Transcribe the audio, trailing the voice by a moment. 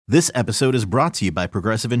This episode is brought to you by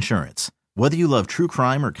Progressive Insurance. Whether you love true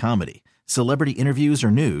crime or comedy, celebrity interviews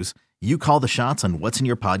or news, you call the shots on what's in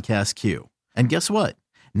your podcast queue. And guess what?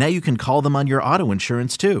 Now you can call them on your auto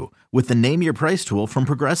insurance too with the Name Your Price tool from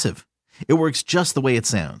Progressive. It works just the way it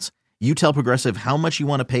sounds. You tell Progressive how much you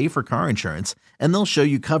want to pay for car insurance, and they'll show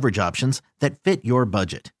you coverage options that fit your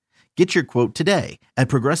budget. Get your quote today at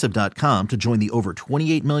Progressive.com to join the over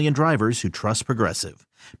 28 million drivers who trust Progressive.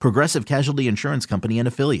 Progressive Casualty Insurance Company and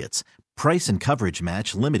Affiliates. Price and coverage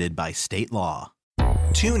match limited by state law.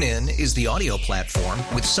 TuneIn is the audio platform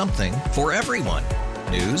with something for everyone.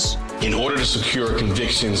 News. In order to secure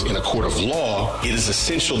convictions in a court of law, it is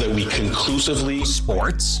essential that we conclusively.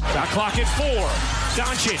 Sports. Shot clock at 4.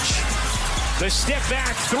 Doncic. The step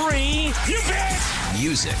back 3. You bet.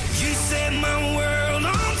 Music. You set my world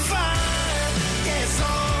on fire. Yes,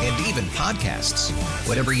 and even podcasts.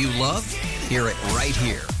 Whatever you love, hear it right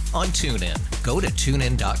here on TuneIn. Go to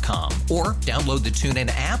TuneIn.com or download the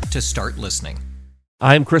TuneIn app to start listening.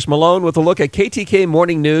 I'm Chris Malone with a look at KTK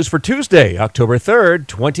Morning News for Tuesday, October 3rd,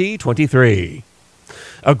 2023.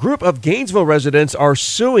 A group of Gainesville residents are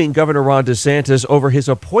suing Governor Ron DeSantis over his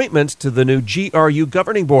appointment to the new GRU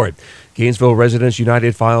governing board. Gainesville Residents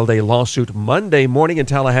United filed a lawsuit Monday morning in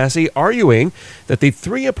Tallahassee arguing that the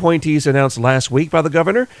three appointees announced last week by the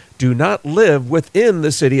governor do not live within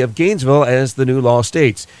the city of Gainesville as the new law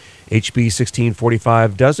states. HB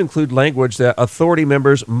 1645 does include language that authority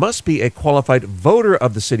members must be a qualified voter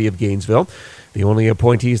of the city of Gainesville. The only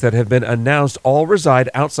appointees that have been announced all reside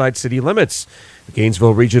outside city limits. The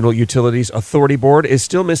Gainesville Regional Utilities Authority Board is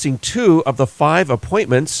still missing 2 of the 5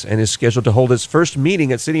 appointments and is scheduled to hold its first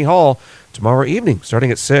meeting at City Hall tomorrow evening,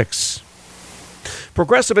 starting at 6.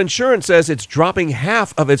 Progressive Insurance says it's dropping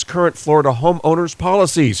half of its current Florida homeowners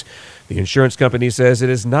policies. The insurance company says it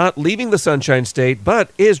is not leaving the Sunshine State, but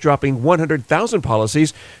is dropping 100,000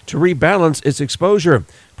 policies to rebalance its exposure.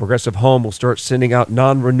 Progressive Home will start sending out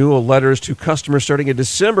non-renewal letters to customers starting in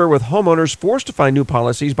December, with homeowners forced to find new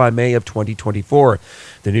policies by May of 2024.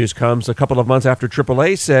 The news comes a couple of months after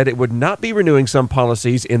AAA said it would not be renewing some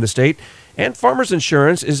policies in the state, and Farmers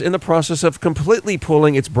Insurance is in the process of completely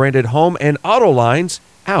pulling its branded home and auto lines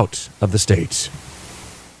out of the state.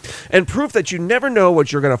 And proof that you never know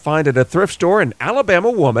what you're going to find at a thrift store, an Alabama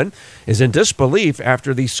woman is in disbelief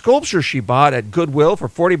after the sculpture she bought at Goodwill for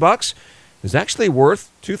 $40 is actually worth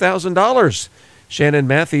 $2,000. Shannon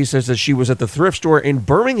Matthews says that she was at the thrift store in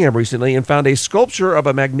Birmingham recently and found a sculpture of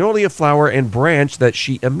a magnolia flower and branch that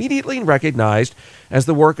she immediately recognized as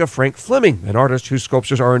the work of Frank Fleming, an artist whose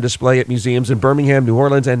sculptures are on display at museums in Birmingham, New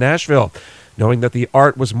Orleans, and Nashville. Knowing that the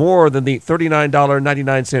art was more than the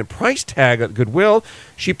 $39.99 price tag at Goodwill,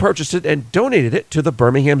 she purchased it and donated it to the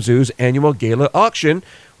Birmingham Zoo's annual gala auction,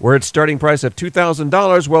 where its starting price of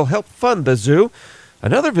 $2,000 will help fund the zoo.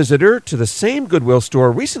 Another visitor to the same Goodwill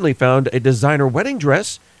store recently found a designer wedding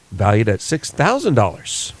dress valued at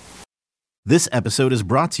 $6,000. This episode is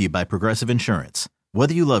brought to you by Progressive Insurance.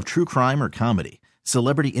 Whether you love true crime or comedy,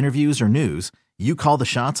 celebrity interviews or news, you call the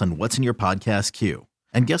shots on what's in your podcast queue.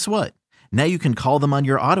 And guess what? Now you can call them on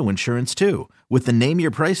your auto insurance too with the Name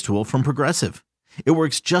Your Price tool from Progressive. It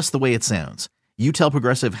works just the way it sounds. You tell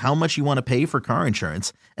Progressive how much you want to pay for car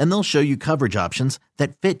insurance, and they'll show you coverage options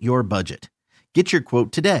that fit your budget. Get your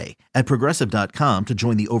quote today at Progressive.com to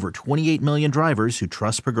join the over 28 million drivers who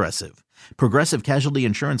trust Progressive. Progressive Casualty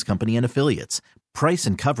Insurance Company and Affiliates. Price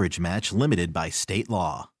and coverage match limited by state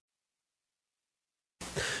law.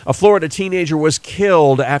 A Florida teenager was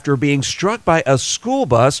killed after being struck by a school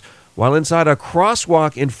bus while inside a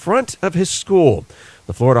crosswalk in front of his school.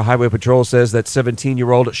 The Florida Highway Patrol says that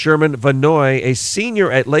 17-year-old Sherman Vanoy, a senior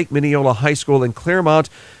at Lake Mineola High School in Claremont,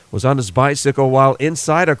 was on his bicycle while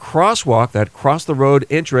inside a crosswalk that crossed the road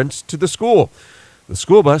entrance to the school. The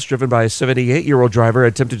school bus, driven by a 78-year-old driver,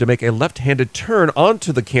 attempted to make a left-handed turn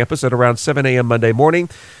onto the campus at around 7 a.m. Monday morning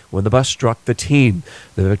when the bus struck the teen.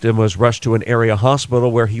 The victim was rushed to an area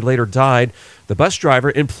hospital where he later died. The bus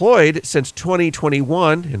driver, employed since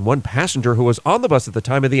 2021, and one passenger who was on the bus at the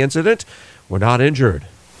time of the incident were not injured.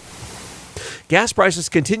 Gas prices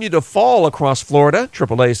continue to fall across Florida.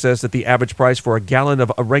 AAA says that the average price for a gallon of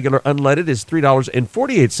a regular unleaded is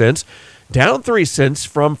 $3.48, down 3 cents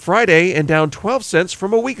from Friday and down 12 cents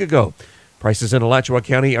from a week ago. Prices in Alachua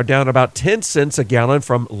County are down about 10 cents a gallon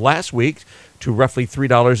from last week to roughly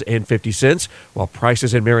 $3.50, while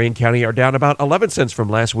prices in Marion County are down about 11 cents from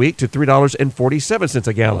last week to $3.47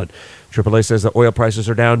 a gallon. AAA says that oil prices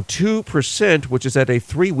are down 2%, which is at a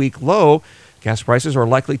 3-week low. Gas prices are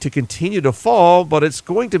likely to continue to fall, but it's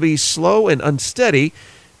going to be slow and unsteady,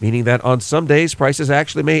 meaning that on some days prices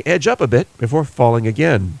actually may edge up a bit before falling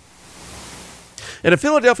again. And a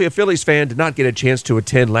Philadelphia Phillies fan did not get a chance to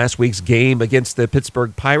attend last week's game against the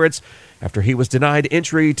Pittsburgh Pirates after he was denied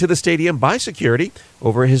entry to the stadium by security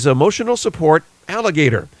over his emotional support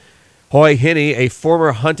alligator. Hoy Henney, a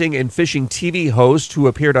former hunting and fishing TV host who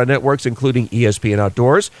appeared on networks including ESPN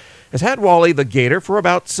Outdoors, has had Wally the gator for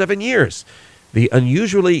about 7 years. The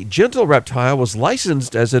unusually gentle reptile was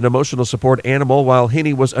licensed as an emotional support animal while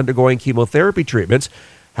Henney was undergoing chemotherapy treatments.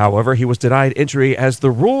 However, he was denied entry as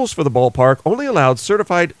the rules for the ballpark only allowed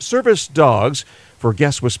certified service dogs for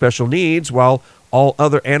guests with special needs, while all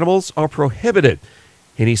other animals are prohibited.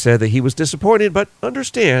 Henney said that he was disappointed but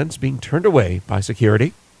understands being turned away by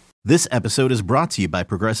security. This episode is brought to you by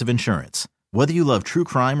Progressive Insurance. Whether you love true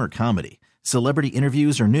crime or comedy, celebrity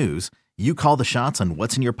interviews or news, you call the shots on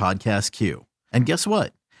what's in your podcast queue. And guess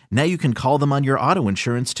what? Now you can call them on your auto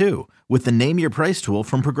insurance too with the Name Your Price tool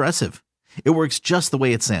from Progressive. It works just the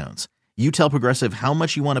way it sounds. You tell Progressive how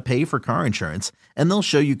much you want to pay for car insurance, and they'll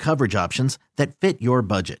show you coverage options that fit your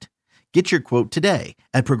budget. Get your quote today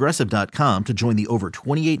at Progressive.com to join the over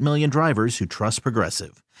 28 million drivers who trust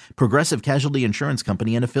Progressive. Progressive Casualty Insurance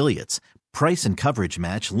Company and Affiliates. Price and coverage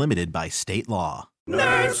match limited by state law.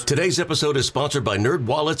 Nerds. Today's episode is sponsored by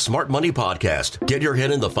NerdWallet's Smart Money Podcast. Get your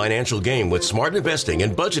head in the financial game with smart investing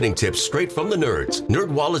and budgeting tips straight from the nerds.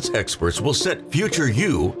 NerdWallet's experts will set future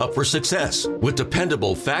you up for success with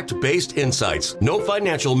dependable, fact-based insights. No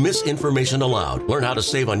financial misinformation allowed. Learn how to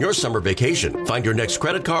save on your summer vacation, find your next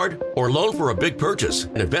credit card, or loan for a big purchase,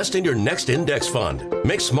 and invest in your next index fund.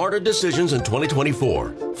 Make smarter decisions in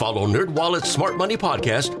 2024. Follow NerdWallet's Smart Money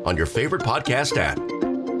Podcast on your favorite podcast app.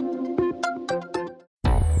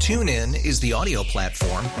 TuneIn is the audio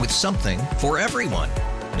platform with something for everyone.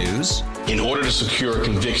 News. In order to secure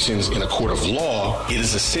convictions in a court of law, it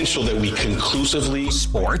is essential that we conclusively.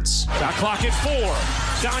 Sports. Shot clock at 4.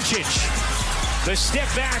 Doncic. The step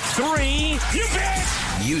back 3. You bet.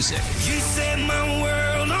 Music. You set my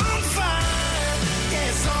world on fire.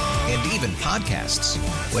 Yes, And even podcasts.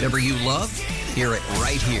 Whatever you love, hear it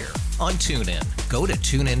right here on TuneIn. Go to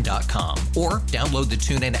TuneIn.com or download the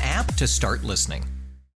TuneIn app to start listening.